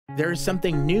There's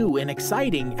something new and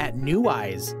exciting at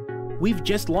NuEyes. We've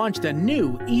just launched a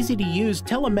new, easy-to-use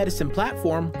telemedicine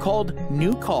platform called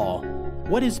NuCall.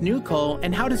 What is NuCall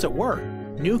and how does it work?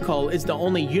 NuCall is the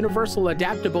only universal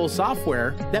adaptable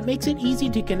software that makes it easy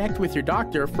to connect with your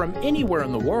doctor from anywhere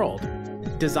in the world.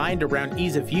 Designed around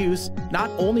ease of use, not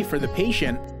only for the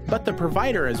patient, but the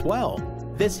provider as well.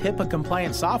 This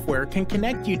HIPAA-compliant software can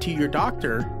connect you to your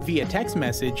doctor via text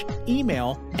message,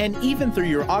 email, and even through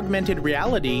your augmented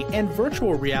reality and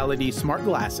virtual reality smart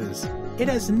glasses. It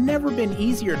has never been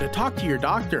easier to talk to your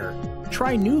doctor.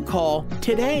 Try NuCall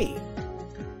today.